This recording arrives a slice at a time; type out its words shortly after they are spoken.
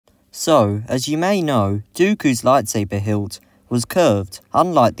So, as you may know, Dooku's lightsaber hilt was curved,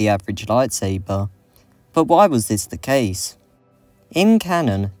 unlike the average lightsaber. But why was this the case? In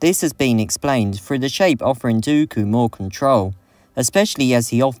Canon, this has been explained through the shape offering Dooku more control, especially as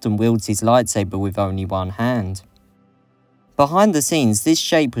he often wields his lightsaber with only one hand. Behind the scenes, this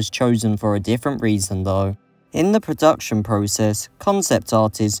shape was chosen for a different reason though. In the production process, concept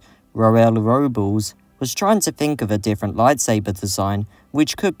artist Roel Robles was trying to think of a different lightsaber design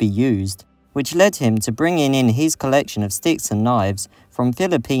which could be used, which led him to bringing in his collection of sticks and knives from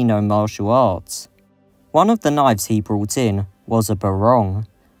Filipino martial arts. One of the knives he brought in was a barong,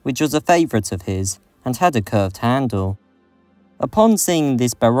 which was a favourite of his and had a curved handle. Upon seeing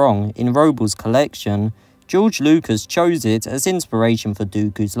this barong in Robles' collection, George Lucas chose it as inspiration for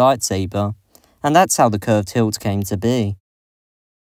Dooku's lightsaber, and that's how the curved hilt came to be.